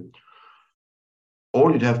shoe.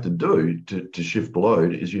 All you'd have to do to shift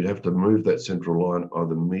load is you'd have to move that central line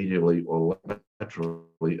either medially or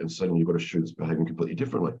laterally, and suddenly you've got a shoe that's behaving completely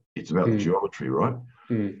differently. It's about the geometry, right?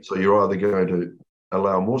 So you're either going to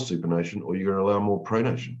allow more supination, or you're going to allow more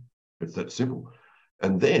pronation. It's that simple.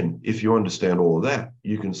 And then if you understand all of that,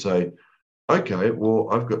 you can say, okay, well,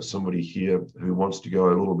 I've got somebody here who wants to go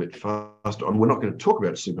a little bit faster. And we're not going to talk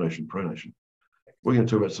about supination, pronation. We're going to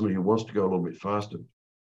talk about somebody who wants to go a little bit faster.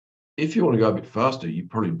 If you want to go a bit faster, you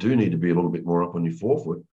probably do need to be a little bit more up on your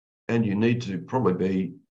forefoot, and you need to probably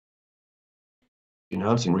be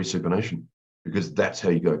enhancing resupination, because that's how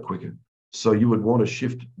you go quicker. So you would want to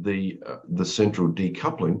shift the central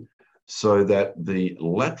decoupling so that the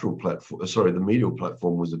medial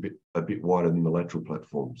platform was a bit wider than the lateral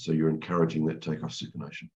platform. So you're encouraging that takeoff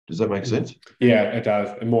supination. Does that make sense? Yeah, it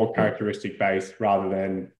does. A more characteristic base rather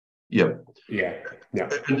than. Yeah.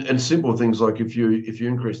 And simple things like if you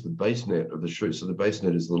increase the base net of the shoe, so the base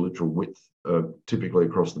net is the literal width, typically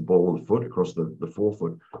across the ball of the foot, across the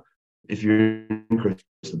forefoot. If you increase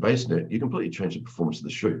the base net, you completely change the performance of the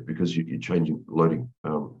shoe, because you're changing loading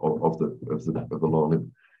of the lower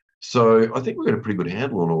limb. So I think we've got a pretty good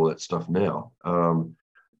handle on all that stuff now, and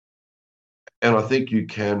I think you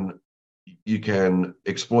can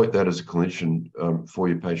exploit that as a clinician for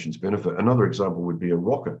your patient's benefit. Another example would be a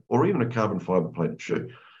rocker, or even a carbon fiber plated shoe.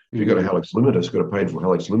 If you've got a hallux limitus, got a painful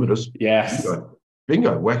hallux limitus, yes,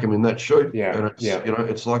 bingo, whack them in that shoe, and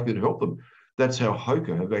it's likely to help them. That's how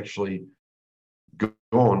Hoka have actually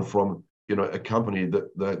gone from a company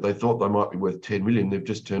that they thought they might be worth 10 million. They've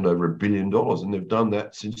just turned over $1 billion, and they've done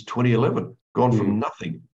that since 2011. Gone from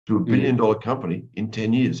nothing to $1 billion company in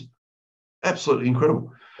 10 years. Absolutely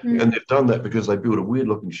incredible. And they've done that because they built a weird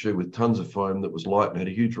looking shoe with tons of foam that was light and had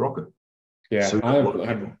a huge rocker. Yeah, So I've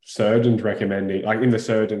had surgeons recommending, like in the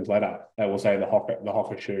surgeon's letter, they will say the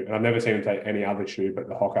Hoka shoe, and I've never seen them say any other shoe but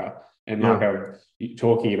the Hoka. And like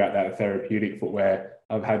talking about that therapeutic footwear,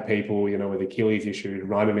 I've had people, with Achilles issues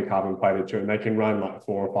run in a carbon plated shoe, and they can run like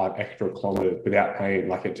 4 or 5 extra kilometers without pain.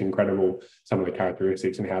 Like it's incredible some of the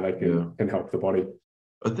characteristics and how they can help the body.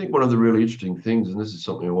 I think one of the really interesting things, and this is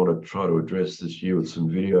something I want to try to address this year with some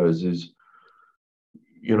videos, is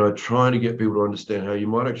trying to get people to understand how you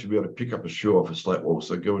might actually be able to pick up a shoe off a slat wall.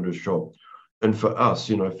 So go into a shop. And for us,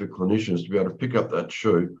 for clinicians to be able to pick up that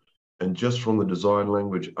shoe and just from the design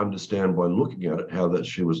language, understand by looking at it how that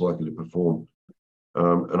shoe is likely to perform.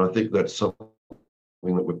 And I think that's something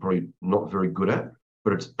that we're probably not very good at,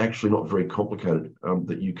 but it's actually not very complicated,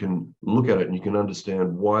 that you can look at it and you can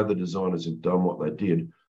understand why the designers have done what they did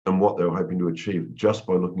and what they were hoping to achieve just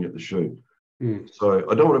by looking at the shoe. So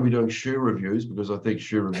I don't want to be doing shoe reviews because I think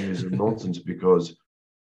shoe reviews are nonsense, because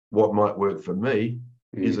what might work for me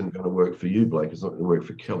isn't going to work for you, Blake. It's not going to work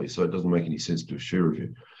for Kelly. So it doesn't make any sense to do a shoe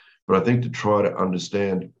review. But I think to try to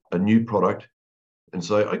understand a new product and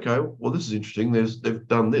say, okay, well, this is interesting. They've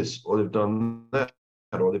done this or they've done that,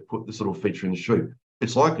 or they've put this little feature in the shoe.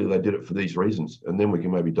 It's likely they did it for these reasons. And then we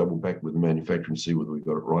can maybe double back with the manufacturer and see whether we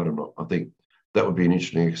got it right or not. I think that would be an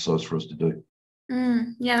interesting exercise for us to do.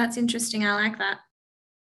 Yeah, that's interesting. I like that.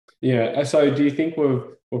 Yeah. So do you think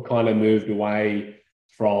we've kind of moved away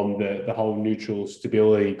from the whole neutral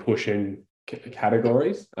stability cushion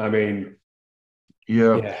categories? I mean,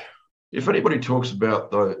 yeah. If anybody talks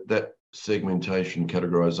about that segmentation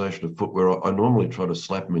categorization of footwear, I normally try to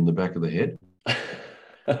slap them in the back of the head.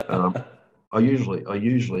 I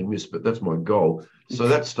usually miss, but that's my goal. So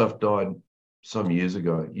that stuff died some years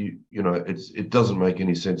ago. It doesn't make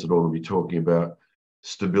any sense at all to be talking about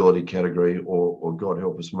stability category or God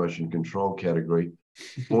help us motion control category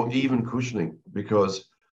or even cushioning, because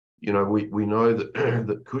we know that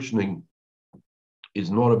that cushioning is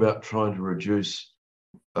not about trying to reduce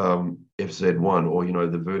FZ1 or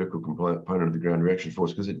the vertical component of the ground reaction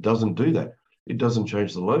force, because it doesn't do that. It doesn't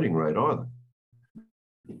change the loading rate either.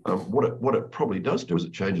 What it probably does do is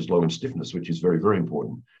it changes low and stiffness, which is very, very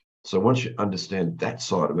important. So once you understand that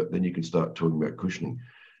side of it, then you can start talking about cushioning.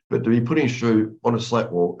 But to be putting a shoe on a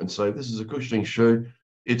slat wall and say, this is a cushioning shoe,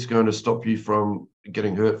 it's going to stop you from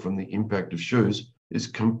getting hurt from the impact of shoes, is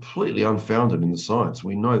completely unfounded in the science.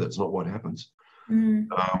 We know that's not what happens.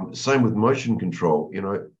 Same with motion control.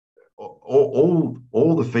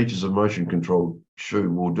 All the features of motion control shoe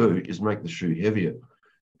will do is make the shoe heavier.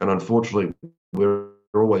 And unfortunately, we're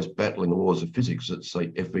always battling the laws of physics that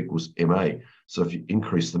say F equals ma. So if you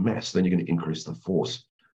increase the mass, then you're going to increase the force.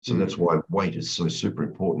 So that's why weight is so super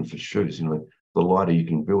important for shoes. The lighter you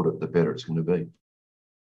can build it, the better it's going to be.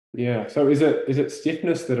 Yeah. So is it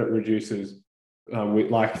stiffness that it reduces?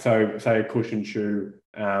 Say a cushion shoe,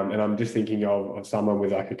 and I'm just thinking of someone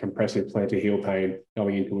with like a compressive plantar heel pain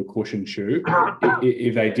going into a cushion shoe.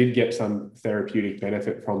 If they did get some therapeutic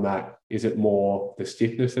benefit from that, is it more the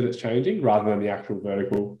stiffness that it's changing rather than the actual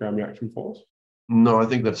vertical ground reaction force? No, I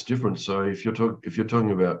think that's different. So if you're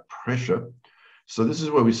talking about pressure, so this is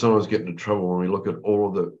where we sometimes get into trouble when we look at all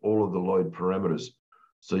of the load parameters.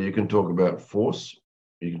 So you can talk about force,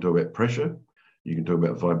 you can talk about pressure, you can talk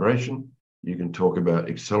about vibration, you can talk about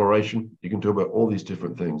acceleration, you can talk about all these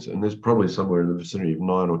different things. And there's probably somewhere in the vicinity of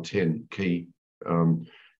 9 or 10 key, you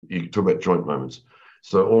can talk about joint moments.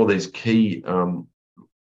 So all these key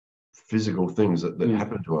physical things that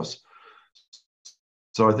happen to us.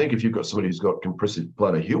 So I think if you've got somebody who's got compressive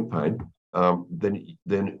plantar heel pain,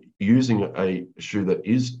 then using a shoe that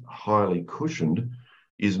is highly cushioned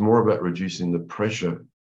is more about reducing the pressure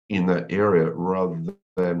in that area rather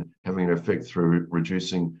than having an effect through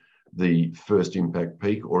reducing the first impact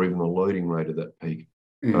peak or even the loading rate of that peak,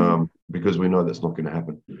 because we know that's not going to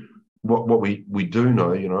happen. What we do know,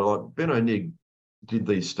 like Ben O'Neill did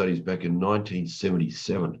these studies back in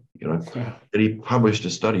 1977, and he published a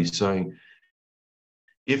study saying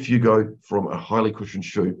if you go from a highly cushioned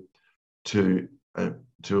shoe to a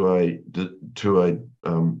dress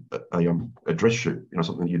shoe,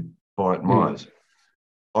 something you'd buy at Myers,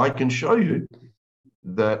 I can show you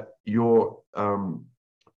that your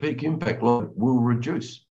peak impact load will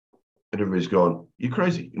reduce. And everybody's gone, you're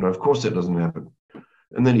crazy. Of course that doesn't happen.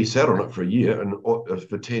 And then he sat on it for a year and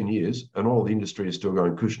for 10 years, and all the industry is still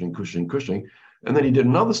going cushioning. And then he did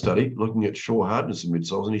another study looking at shore hardness of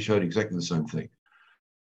midsoles, and he showed exactly the same thing.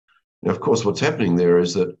 Now, of course, what's happening there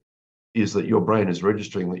is that your brain is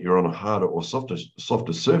registering that you're on a harder or softer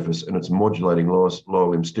surface, and it's modulating lower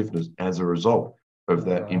limb stiffness as a result of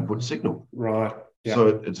that input signal. Right. Yeah.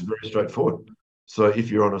 So it's very straightforward. So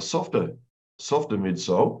if you're on a softer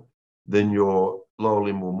midsole, then your lower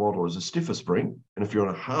limb will model as a stiffer spring. And if you're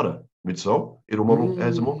on a harder midsole, it'll model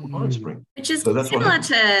as a more compliant spring. Which is So that's what similar happens.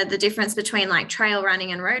 to the difference between like trail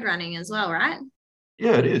running and road running as well, right?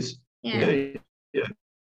 Yeah, it is. Yeah. Yeah.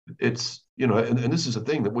 It's, and this is a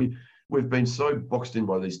thing that we've been so boxed in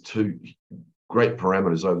by these two great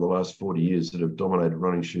parameters over the last 40 years that have dominated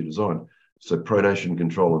running shoe design. So pronation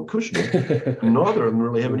control and cushioning, and neither of them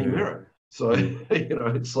really have any merit. So,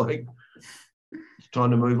 it's like it's time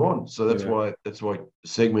to move on. So that's why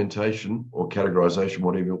segmentation or categorization,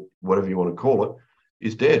 whatever you want to call it,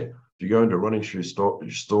 is dead. If you go into a running shoe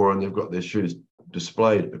store and they've got their shoes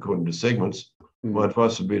displayed according to segments, my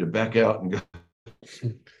advice would be to back out and go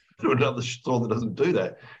to another store that doesn't do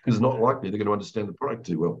that, because it's not likely they're going to understand the product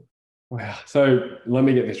too well. Wow. So let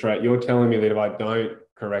me get this right. You're telling me that if I don't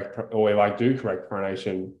correct, or if I do correct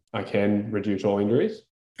pronation, I can reduce all injuries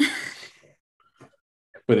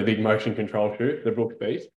with a big motion control shoe, the Brooks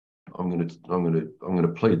Beast. I'm gonna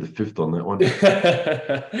plead the fifth on that one.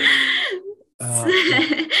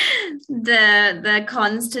 The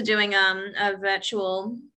cons to doing a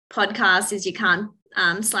virtual podcast is you can't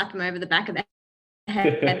slap them over the back of the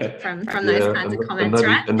head from those kinds of comments,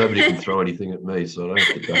 right? And nobody can throw anything at me, so I don't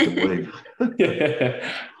have to duck and leave. Yeah.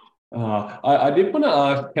 I did want to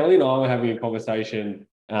ask, Kelly and I were having a conversation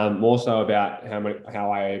more so about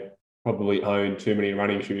how I probably own too many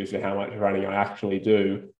running shoes and how much running I actually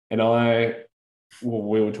do. And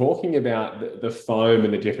we were talking about the foam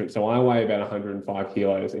and the difference. So I weigh about 105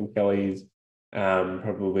 kilos and Kelly's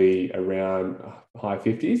probably around high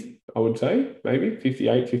 50s, I would say, maybe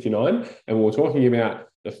 58, 59. And we were talking about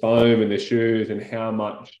the foam and the shoes and how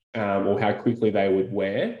much or how quickly they would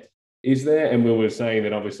wear. Is there, and we were saying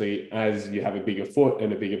that obviously as you have a bigger foot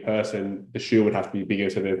and a bigger person, the shoe would have to be bigger,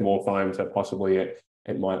 so there's more foam, so possibly it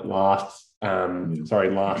might last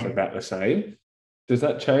about the same. Does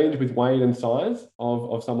that change with weight and size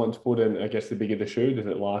of someone's foot, and I guess the bigger the shoe, does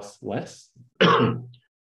it last less?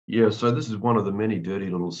 Yeah, so this is one of the many dirty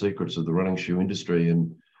little secrets of the running shoe industry,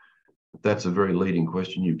 and that's a very leading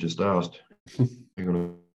question you've just asked. Hang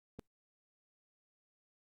on.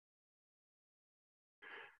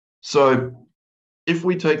 So if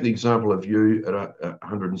we take the example of you at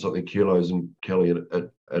 100 and something kilos and Kelly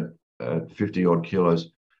at 50 odd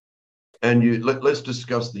kilos, and let's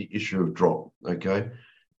discuss the issue of drop, okay?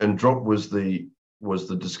 And drop was the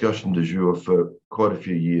discussion du jour for quite a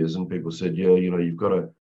few years, and people said, yeah, you've got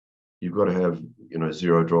to have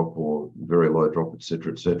zero drop or very low drop,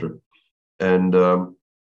 etc., etc. And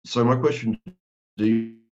so my question to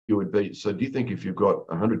you would be: so do you think if you've got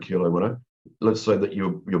a 100-kilo runner, let's say that you're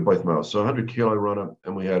both males, so a 100-kilo runner,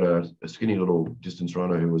 and we had a skinny little distance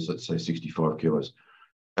runner who was, let's say, 65 kilos,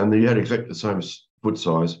 and you had exactly the same foot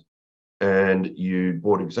size, and you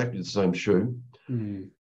bought exactly the same shoe, do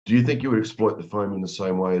you think you would exploit the foam in the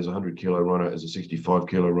same way as a 100-kilo runner as a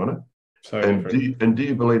 65-kilo runner? So and do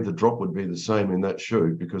you believe the drop would be the same in that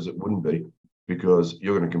shoe? Because it wouldn't be, because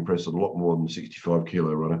you're going to compress it a lot more than the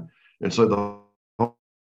 65-kilo runner. And so the whole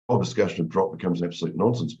discussion of drop becomes absolute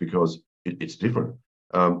nonsense, because it's different.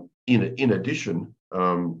 In addition,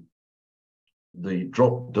 the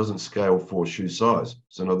drop doesn't scale for shoe size.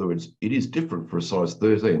 So in other words, it is different for a size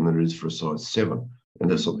 13 than it is for a size 7. And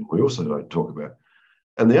that's something we also don't talk about.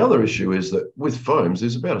 And the other issue is that with foams,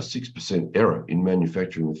 there's about a 6% error in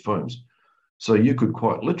manufacturing with foams. So you could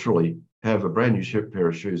quite literally have a brand new pair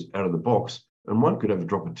of shoes out of the box, and one could have a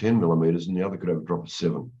drop of 10 millimeters and the other could have a drop of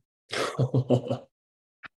 7.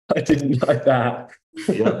 I didn't know that.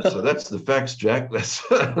 Yeah, so that's the facts, Jack. That's just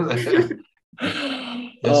the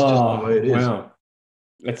way it is. Wow.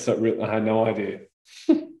 That's so real. I had no idea.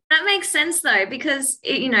 That makes sense though, because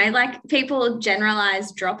like people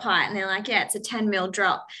generalize drop height and they're like, yeah, it's a 10 mil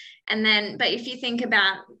drop. And then, but if you think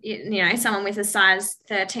about, someone with a size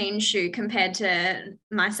 13 shoe compared to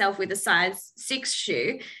myself with a size 6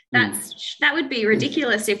 shoe, that would be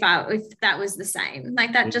ridiculous if that was the same.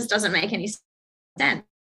 Like that just doesn't make any sense.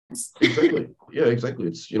 Exactly. Yeah, exactly.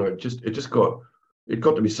 It's, it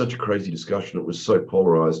got to be such a crazy discussion. It was so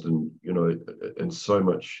polarized, and, and so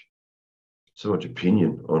much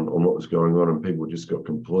opinion on what was going on, and people just got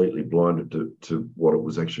completely blinded to what it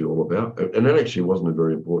was actually all about. And that actually wasn't a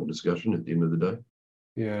very important discussion at the end of the day.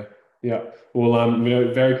 Yeah. Well,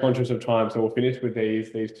 we're very conscious of time, so we'll finish with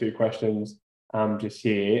these two questions just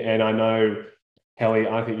here. And I know, Kelly,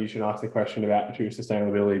 I think you should ask the question about shoe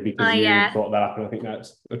sustainability, because you brought that up, and I think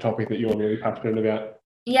that's a topic that you're really passionate about.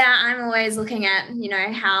 Yeah, I'm always looking at,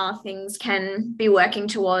 how things can be working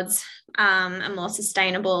towards a more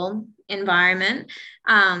sustainable environment.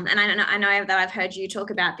 And I know that I've heard you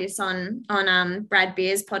talk about this on Brad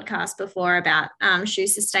Beer's podcast before about shoe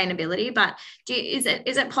sustainability. But is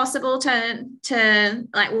it possible to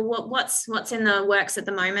like, well, what's in the works at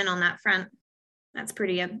the moment on that front? That's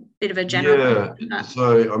a bit of a general Yeah. question, but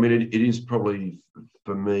So, I mean, it is probably,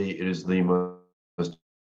 for me, it is the most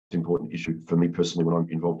important issue for me personally when I'm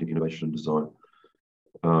involved in innovation and design.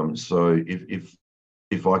 So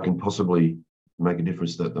if I can possibly make a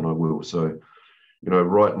difference to that, then I will. So,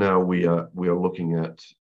 right now we are looking at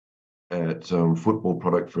football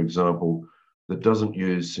product, for example, that doesn't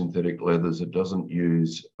use synthetic leathers, it doesn't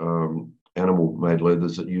use animal-made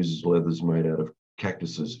leathers, it uses leathers made out of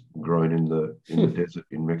cactuses grown in the desert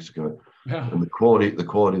in Mexico. Yeah. And the quality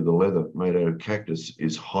of the leather made out of cactus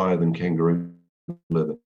is higher than kangaroo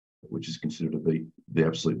leather, which is considered to be the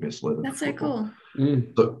absolute best leather. that's so cool.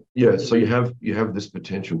 So yeah, so you have this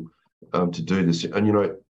potential to do this,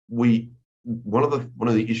 and we one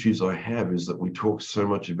of the issues I have is that we talk so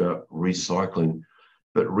much about recycling,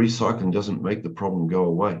 but recycling doesn't make the problem go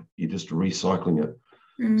away. You're just recycling it.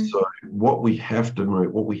 So what we have to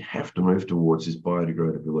move towards is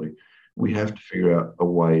biodegradability. We have to figure out a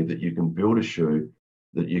way that you can build a shoe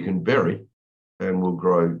that you can bury and will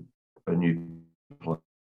grow a new plant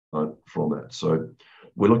from that. So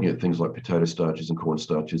we're looking at things like potato starches and corn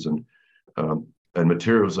starches and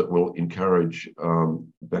materials that will encourage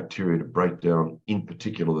bacteria to break down, in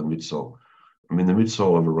particular the midsole. I mean, the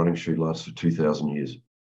midsole of a running shoe lasts for 2,000 years.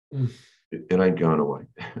 It ain't going away.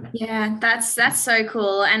 Yeah, that's so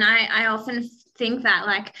cool. And I often think that,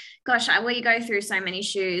 like, gosh, we go through so many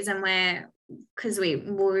shoes, and because we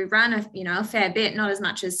run a fair bit, not as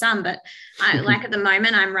much as some, but I like at the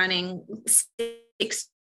moment I'm running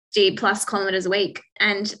 60+ kilometers a week,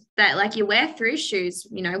 and that, like, you wear through shoes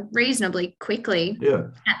reasonably quickly. Yeah.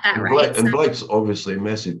 At that rate. And Blake's obviously a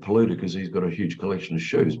massive polluter because he's got a huge collection of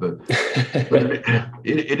shoes, but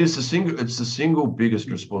it's the single biggest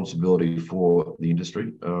responsibility for the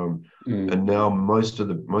industry. And now most of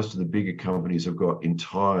the bigger companies have got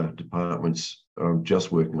entire departments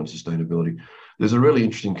just working on sustainability. There's a really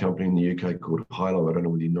interesting company in the UK called Hilo. I don't know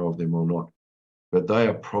whether you know of them or not, but they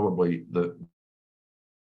are probably the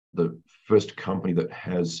first company that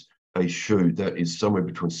has a shoe that is somewhere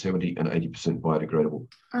between 70 and 80% biodegradable.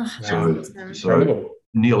 So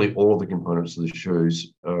nearly all of the components of the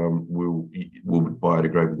shoes will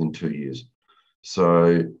biodegrade within 2 years.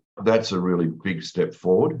 So that's a really big step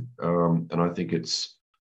forward. And I think it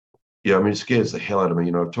scares the hell out of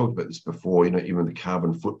me. I've talked about this before, even the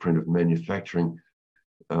carbon footprint of manufacturing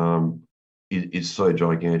is so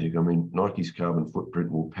gigantic. I mean, Nike's carbon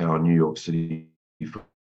footprint will power New York City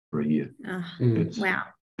for a year. Wow.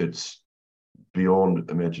 It's beyond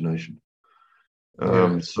imagination.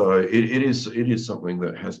 So it is something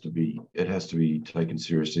that has to be taken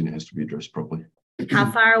seriously, and it has to be addressed properly.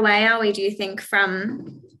 How far away are we, do you think,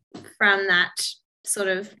 from that sort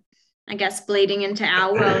of, I guess, bleeding into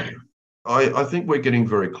our world? I think we're getting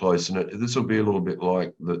very close, and this will be a little bit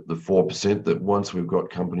like the 4%, that once we've got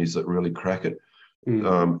companies that really crack it,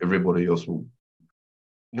 everybody else will,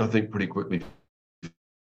 I think, pretty quickly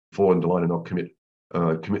fall into line and not commit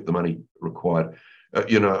the money required.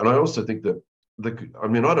 And I also think that I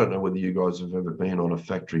don't know whether you guys have ever been on a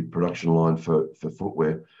factory production line for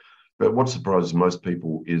footwear, but what surprises most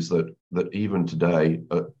people is that even today,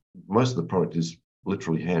 most of the product is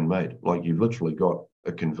literally handmade. Like, you've literally got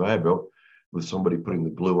a conveyor belt with somebody putting the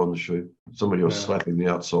glue on the shoe, somebody else slapping the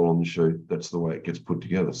outsole on the shoe. That's the way it gets put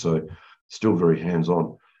together. So still very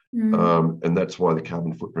hands-on. And that's why the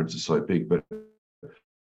carbon footprints are so big. But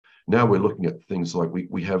now we're looking at things like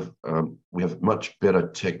we have much better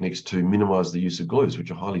techniques to minimize the use of glues,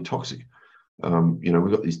 which are highly toxic.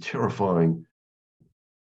 We've got these terrifying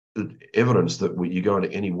evidence that when you go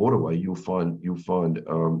into any waterway, you'll find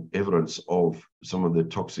evidence of some of the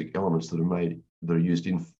toxic elements that are used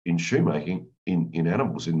in shoemaking in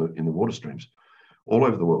animals in the water streams all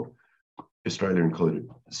over the world, Australia included.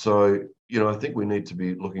 So I think we need to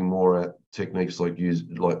be looking more at techniques like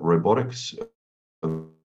robotics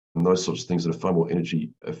and those sorts of things that are far more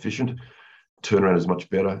energy efficient. Turnaround is much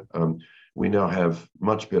better. We now have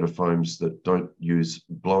much better foams that don't use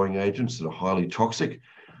blowing agents that are highly toxic.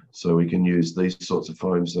 So we can use these sorts of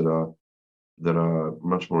foams that are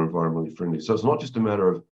much more environmentally friendly. So it's not just a matter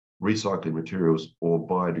of recycling materials or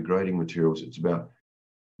biodegrading materials. It's about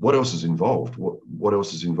what else is involved. What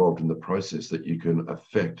else is involved in the process that you can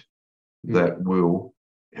affect that will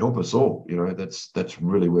help us all. That's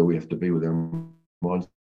really where we have to be with our mindset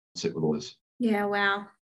with all this. Yeah, wow.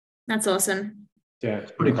 That's awesome. Yeah,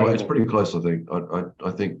 It's pretty close. It's pretty close, I think.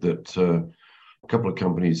 I think that a couple of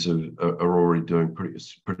companies are already doing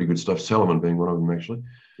pretty good stuff. Salomon being one of them, actually.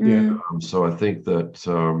 Yeah. So I think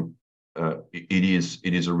that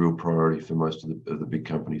it is a real priority for most of the big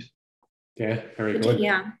companies. Yeah, very good.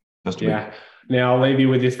 Yeah. Yeah. Now I'll leave you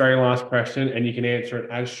with this very last question, and you can answer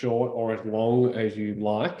it as short or as long as you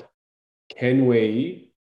like. Can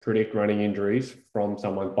we predict running injuries from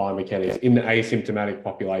someone's biomechanics in the asymptomatic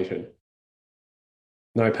population?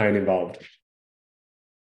 No pain involved.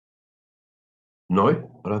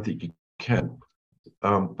 No, I don't think you can.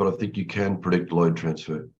 But I think you can predict load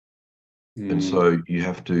transfer. And so you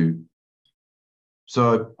have to.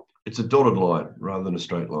 So it's a dotted line rather than a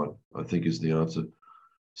straight line, I think is the answer.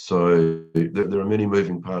 So there are many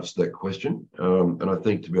moving parts to that question. And I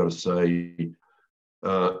think to be able to say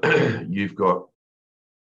you've got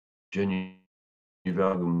genuine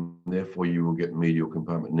valgum, therefore you will get medial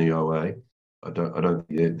compartment knee OA. I don't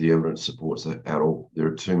think the evidence supports that at all. There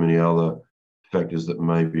are too many other factors that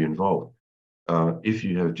may be involved. If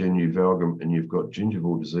you have genu valgum and you've got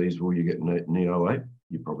gingival disease, will you get knee OA?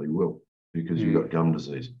 You probably will, because you've got gum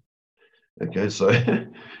disease. Okay, so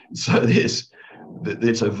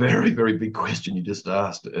it's a very, very big question you just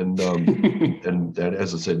asked, and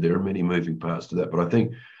as I said, there are many moving parts to that. But I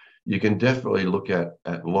think you can definitely look at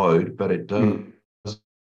load, but it doesn't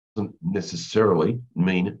necessarily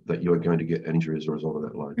mean that you are going to get an injury as a result of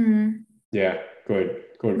that load. Yeah, good.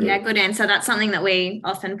 Yeah, good answer. That's something that we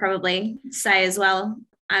often probably say as well,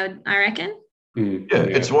 I reckon. Yeah,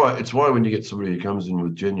 it's why when you get somebody who comes in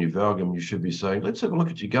with genu valgum, you should be saying, let's have a look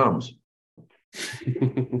at your gums.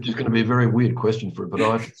 Which is going to be a very weird question for a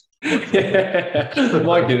podiatrist. I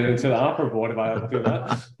might get it into the upper board if I ever do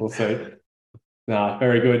that. We'll see. No,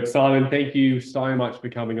 very good. Simon, thank you so much for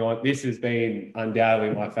coming on. This has been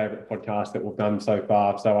undoubtedly my favourite podcast that we've done so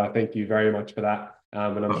far. So I thank you very much for that.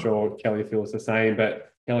 And I'm sure Kelly feels the same.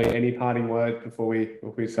 But Kelly, any parting words before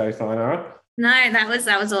we say sayonara? No, that was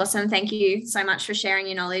awesome. Thank you so much for sharing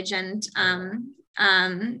your knowledge and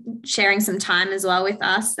sharing some time as well with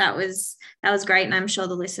us. That was great, and I'm sure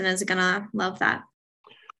the listeners are gonna love that.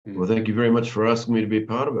 Well, thank you very much for asking me to be a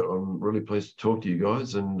part of it. I'm really pleased to talk to you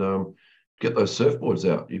guys, and get those surfboards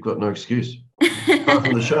out. You've got no excuse. Apart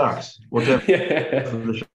from the Sharks. What's that for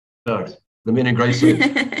the Sharks? The men in grey suits.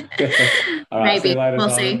 All right, maybe. see you later, we'll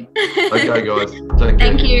Simon. see. Okay, guys. Take care.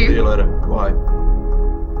 Thank you. See you later. Bye.